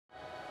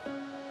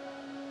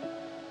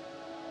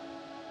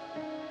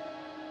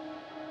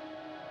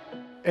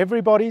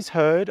Everybody's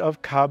heard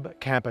of Cub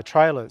camper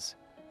trailers.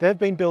 They've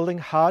been building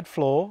hard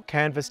floor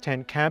canvas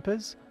tent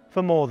campers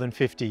for more than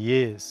 50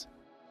 years.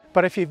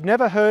 But if you've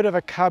never heard of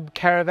a Cub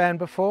Caravan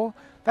before,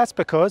 that's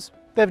because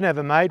they've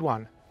never made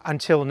one,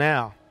 until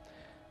now.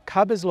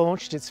 Cub has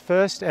launched its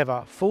first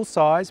ever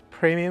full-size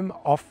premium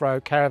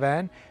off-road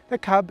caravan, the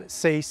Cub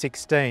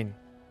C16.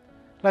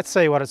 Let's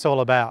see what it's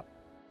all about.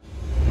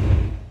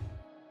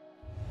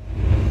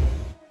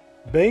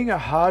 Being a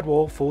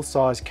hardwall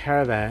full-size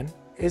caravan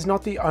is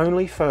not the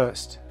only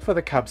first for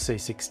the Cub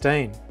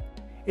C16.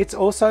 It's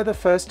also the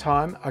first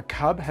time a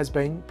Cub has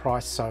been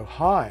priced so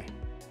high.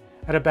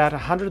 At about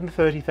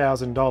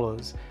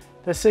 $130,000,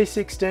 the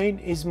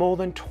C16 is more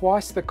than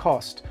twice the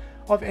cost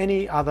of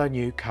any other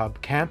new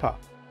Cub camper.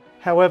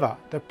 However,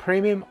 the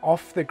premium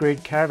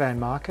off-the-grid caravan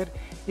market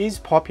is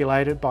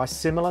populated by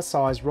similar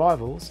sized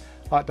rivals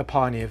like the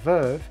Pioneer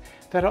Verve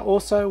that are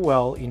also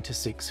well into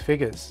six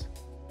figures.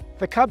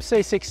 The Cub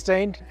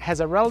C16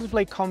 has a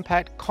relatively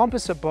compact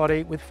composite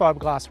body with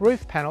fiberglass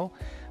roof panel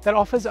that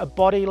offers a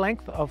body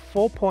length of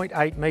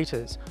 4.8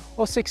 metres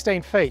or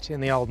 16 feet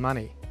in the old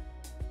money.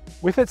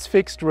 With its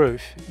fixed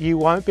roof, you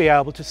won't be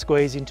able to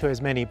squeeze into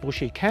as many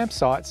bushy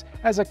campsites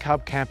as a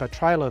Cub camper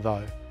trailer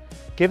though,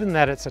 given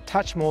that it's a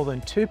touch more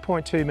than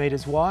 2.2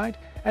 metres wide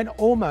and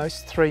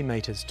almost 3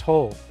 metres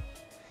tall.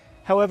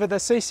 However, the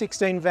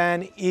C16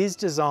 van is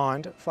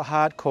designed for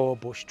hardcore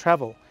bush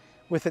travel,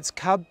 with its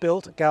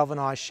Cub-built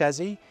galvanised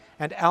chassis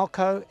and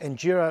AL-KO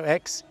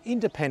Enduro-X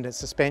independent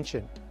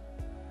suspension.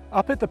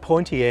 Up at the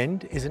pointy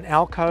end is an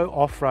AL-KO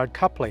off-road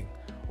coupling,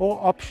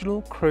 or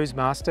optional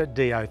Cruisemaster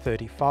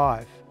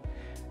DO35.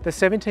 The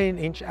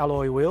 17-inch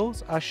alloy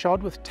wheels are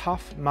shod with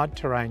tough mud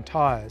terrain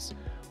tyres,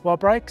 while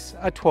brakes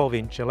are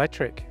 12-inch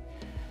electric.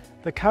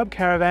 The Cub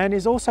Caravan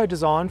is also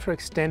designed for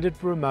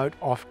extended remote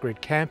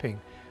off-grid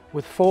camping,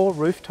 with 4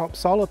 rooftop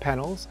solar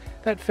panels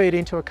that feed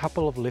into a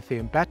couple of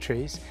lithium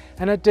batteries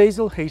and a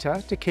diesel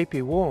heater to keep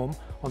you warm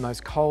on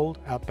those cold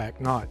outback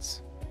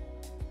nights.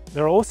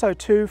 There are also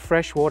 2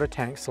 fresh water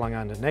tanks slung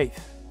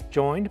underneath,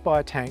 joined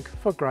by a tank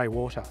for grey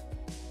water.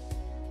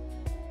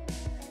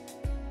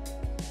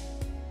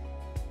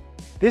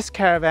 This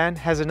caravan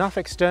has enough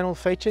external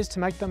features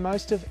to make the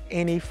most of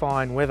any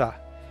fine weather,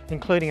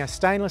 including a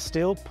stainless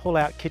steel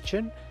pull-out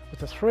kitchen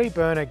with a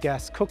 3-burner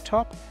gas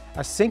cooktop,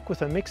 a sink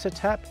with a mixer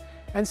tap,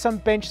 and some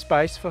bench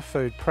space for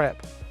food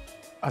prep.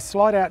 A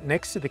slide out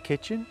next to the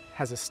kitchen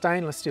has a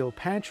stainless steel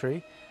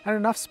pantry and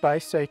enough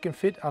space so you can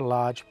fit a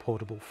large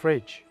portable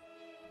fridge.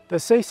 The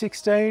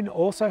C16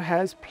 also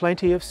has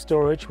plenty of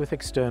storage with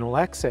external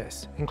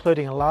access,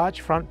 including a large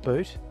front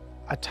boot,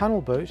 a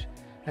tunnel boot,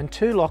 and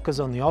 2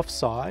 lockers on the off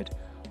side,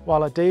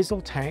 while a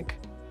diesel tank,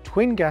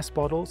 twin gas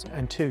bottles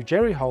and 2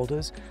 jerry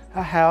holders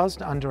are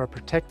housed under a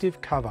protective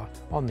cover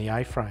on the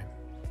A-frame.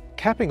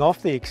 Capping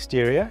off the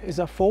exterior is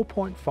a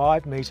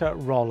 4.5 metre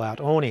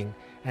roll-out awning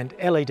and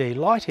LED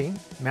lighting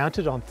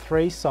mounted on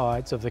 3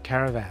 sides of the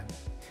caravan.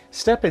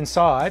 Step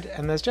inside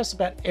and there's just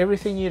about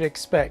everything you'd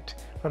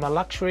expect from a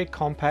luxury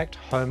compact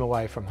home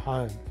away from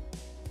home.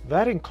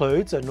 That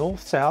includes a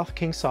north-south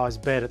king-size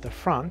bed at the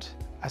front,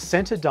 a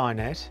centre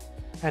dinette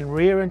and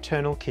rear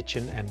internal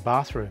kitchen and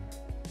bathroom.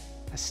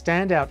 A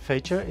standout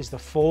feature is the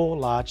 4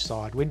 large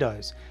side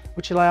windows,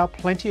 which allow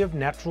plenty of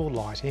natural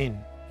light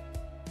in.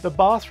 The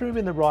bathroom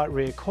in the right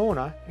rear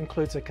corner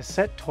includes a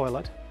cassette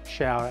toilet,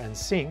 shower and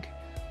sink,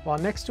 while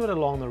next to it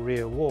along the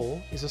rear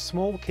wall is a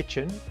small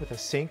kitchen with a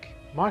sink,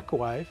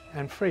 microwave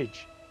and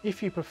fridge,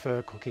 if you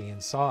prefer cooking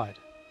inside.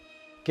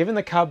 Given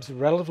the Cub's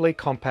relatively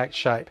compact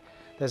shape,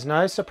 there's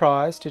no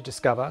surprise to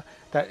discover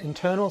that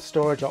internal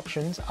storage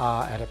options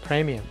are at a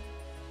premium.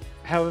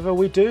 However,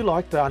 we do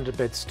like the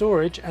underbed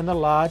storage and the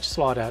large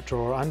slide-out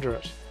drawer under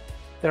it.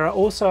 There are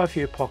also a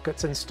few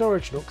pockets and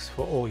storage nooks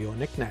for all your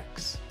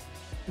knickknacks.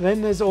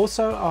 Then there's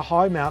also a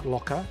high mount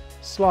locker,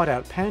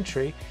 slide-out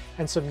pantry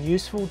and some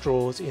useful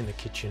drawers in the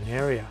kitchen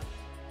area.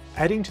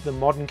 Adding to the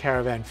modern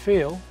caravan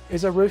feel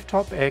is a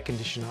rooftop air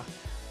conditioner,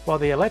 while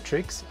the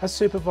electrics are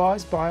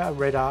supervised by a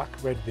Red Arc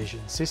Red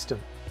Vision system.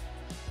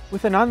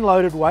 With an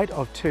unloaded weight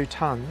of 2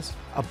 tonnes,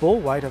 a ball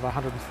weight of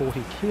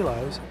 140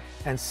 kilos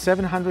and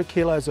 700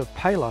 kilos of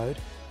payload,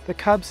 the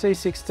Cub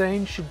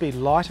C16 should be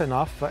light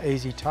enough for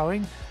easy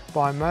towing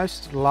by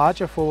most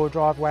larger four-wheel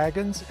drive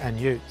wagons and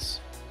utes.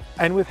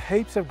 And with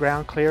heaps of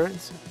ground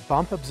clearance,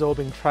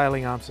 bump-absorbing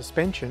trailing arm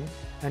suspension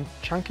and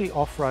chunky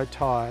off-road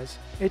tyres,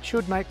 it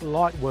should make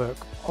light work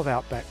of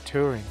outback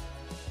touring.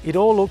 It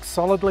all looks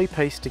solidly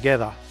pieced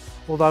together,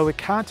 although we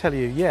can't tell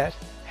you yet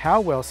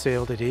how well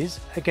sealed it is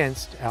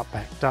against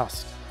outback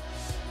dust.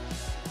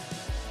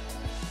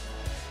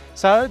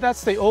 So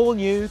that's the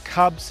all-new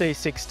Cub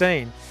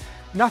C16.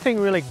 Nothing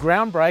really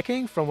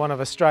groundbreaking from one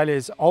of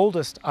Australia's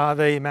oldest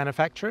RV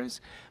manufacturers,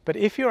 but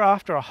if you're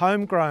after a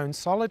homegrown,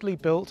 solidly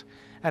built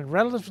and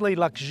relatively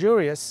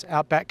luxurious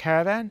outback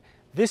caravan,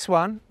 this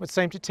one would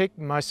seem to tick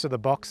most of the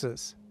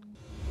boxes.